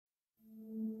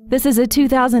This is a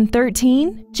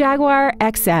 2013 Jaguar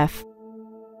Xf.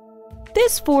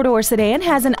 This four-door sedan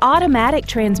has an automatic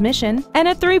transmission and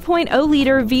a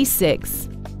 3.0-liter V6.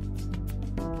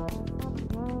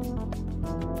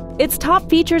 Its top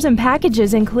features and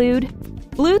packages include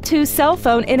Bluetooth cell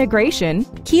phone integration,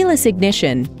 keyless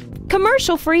ignition,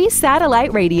 commercial-free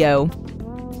satellite radio,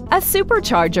 a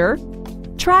supercharger,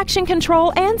 traction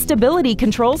control and stability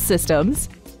control systems,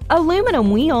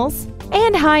 aluminum wheels,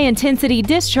 and high-intensity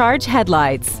discharge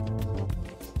headlights.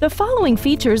 The following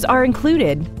features are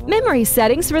included: memory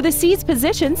settings for the seat's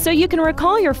position so you can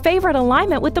recall your favorite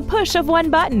alignment with the push of one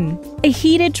button, a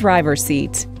heated driver's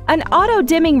seat, an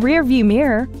auto-dimming rear-view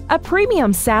mirror, a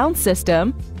premium sound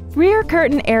system, rear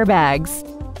curtain airbags,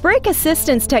 brake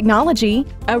assistance technology,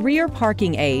 a rear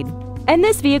parking aid, and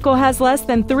this vehicle has less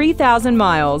than 3,000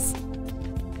 miles.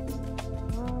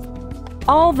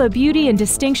 All the beauty and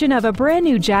distinction of a brand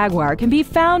new Jaguar can be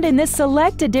found in this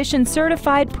Select Edition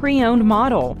certified pre-owned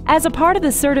model. As a part of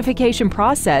the certification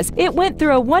process, it went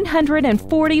through a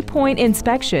 140-point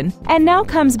inspection and now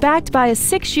comes backed by a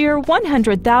 6-year,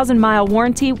 100,000-mile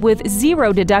warranty with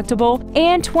 0 deductible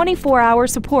and 24-hour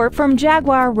support from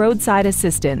Jaguar Roadside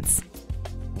Assistance.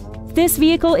 This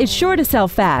vehicle is sure to sell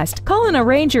fast. Call and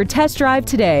arrange your test drive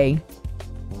today.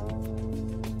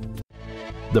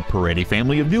 The Paretti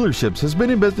family of dealerships has been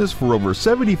in business for over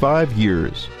 75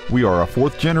 years. We are a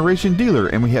 4th-generation dealer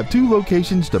and we have 2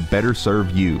 locations to better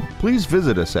serve you. Please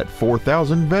visit us at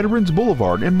 4000 Veterans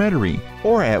Blvd in Metairie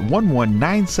or at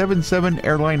 11977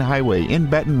 Airline Highway in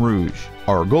Baton Rouge.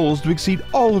 Our goal is to exceed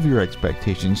all of your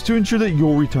expectations to ensure that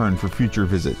you'll return for future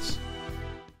visits.